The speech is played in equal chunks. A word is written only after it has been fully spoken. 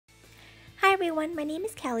everyone, my name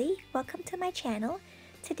is Kelly. Welcome to my channel.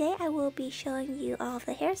 Today I will be showing you all of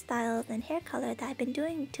the hairstyles and hair color that I've been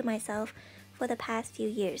doing to myself for the past few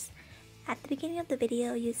years. At the beginning of the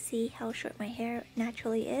video you see how short my hair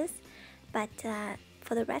naturally is, but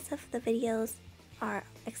for the rest of the videos are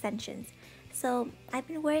extensions. So I've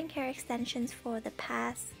been wearing hair extensions for the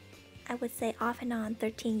past, I would say off and on,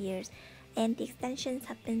 13 years, and the extensions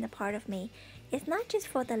have been a part of me. It's not just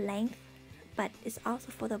for the length, but it's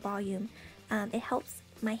also for the volume. It helps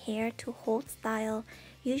my hair to hold style.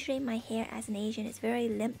 Usually my hair as an Asian is very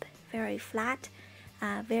limp, very flat,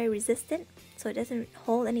 very resistant, so it doesn't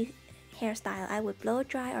hold any hairstyle. I would blow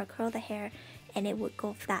dry or curl the hair and it would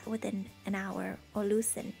go flat within an hour or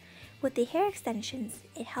loosen. With the hair extensions,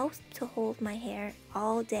 it helps to hold my hair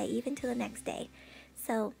all day, even to the next day.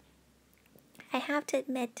 So I have to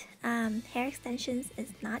admit, hair extensions is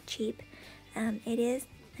not cheap. It is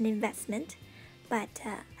an investment, but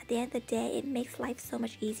at the end of the day it makes life so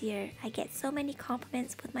much easier. I get so many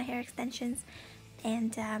compliments with my hair extensions,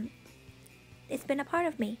 and it's been a part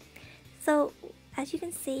of me. So as you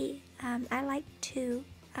can see, I like to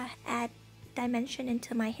add dimension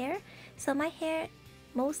into my hair. So my hair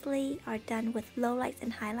mostly are done with lowlights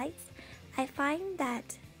and highlights. I find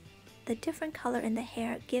that the different color in the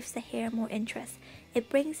hair gives the hair more interest. It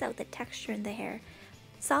brings out the texture in the hair.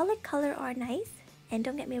 Solid color are nice, and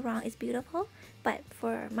don't get me wrong, it's beautiful, but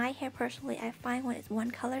for my hair personally, I find when it's one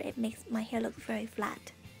color, it makes my hair look very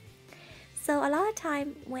flat. So a lot of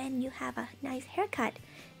time when you have a nice haircut,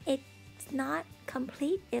 it's not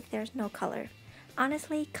complete if there's no color.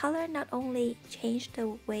 Honestly, color not only change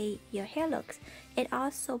the way your hair looks, it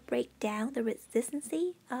also breaks down the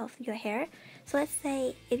resistancy of your hair. So let's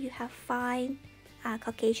say if you have fine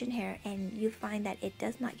Caucasian hair and you find that it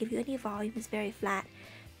does not give you any volume, it's very flat.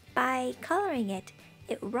 By coloring it,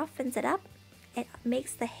 it roughens it up. It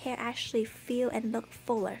makes the hair actually feel and look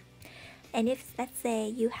fuller. And if, let's say,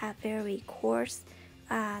 you have very coarse,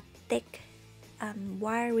 thick,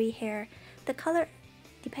 wiry hair, the color,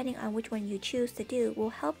 depending on which one you choose to do, will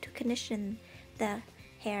help to condition the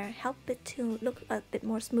hair, help it to look a bit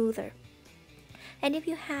more smoother. And if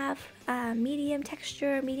you have medium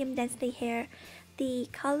texture, medium density hair, the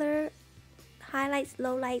color, highlights,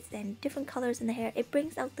 lowlights, and different colors in the hair, it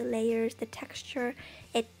brings out the layers, the texture,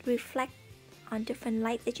 it reflects on different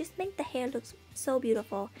lights. It just makes the hair look so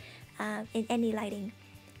beautiful in any lighting.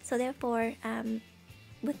 So therefore,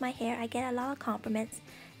 with my hair, I get a lot of compliments,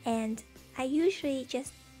 and I usually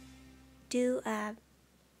just do a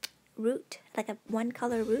root, like a one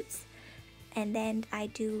color roots, and then I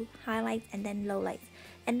do highlights and then lowlights.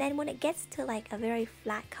 And then when it gets to like a very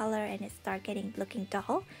flat color and it starts looking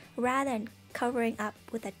dull, rather than covering up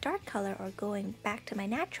with a dark color or going back to my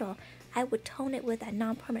natural, I would tone it with a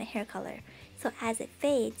non-permanent hair color. So as it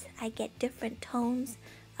fades, I get different tones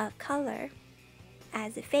of color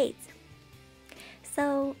as it fades.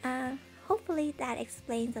 So hopefully that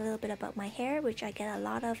explains a little bit about my hair, which I get a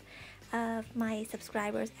lot of my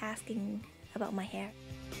subscribers asking about my hair.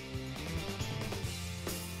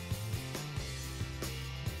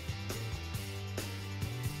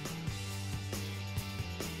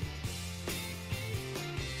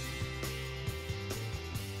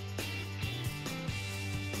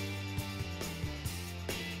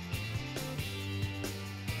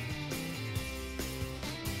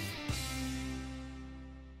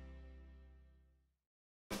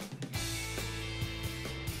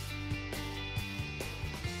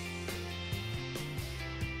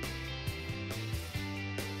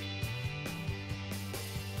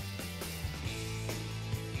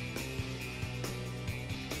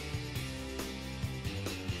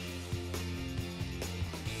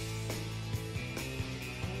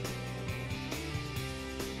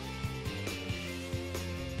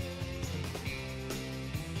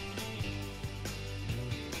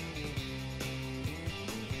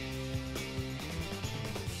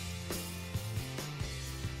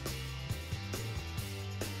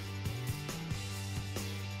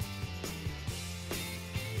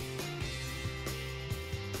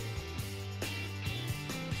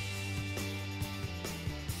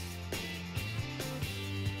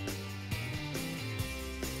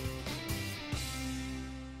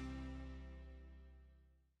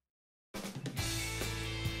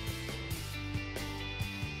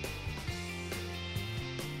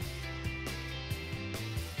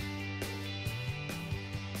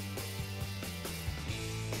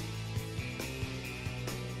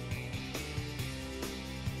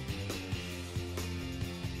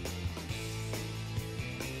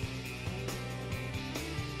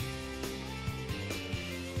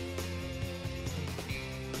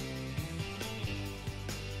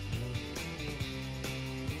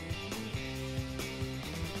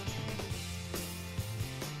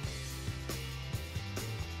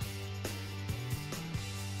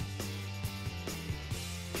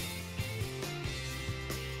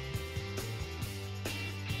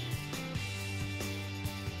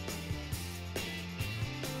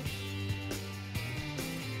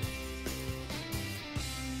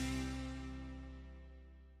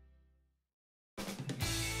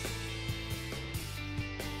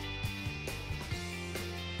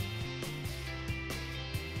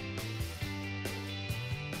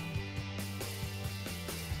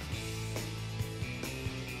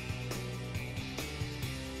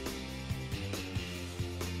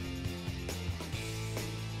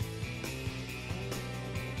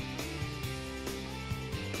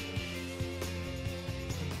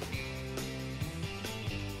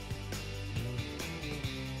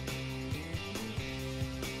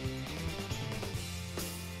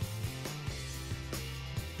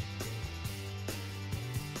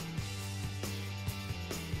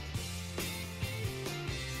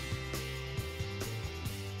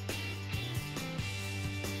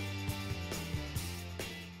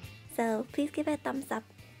 So please give it a thumbs up.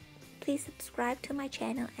 Please subscribe to my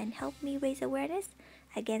channel and help me raise awareness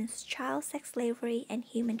against child sex slavery and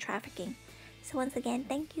human trafficking. So once again,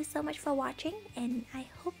 thank you so much for watching, and I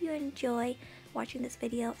hope you enjoy watching this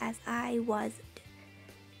video as I was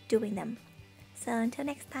doing them. So until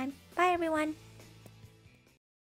next time, bye everyone!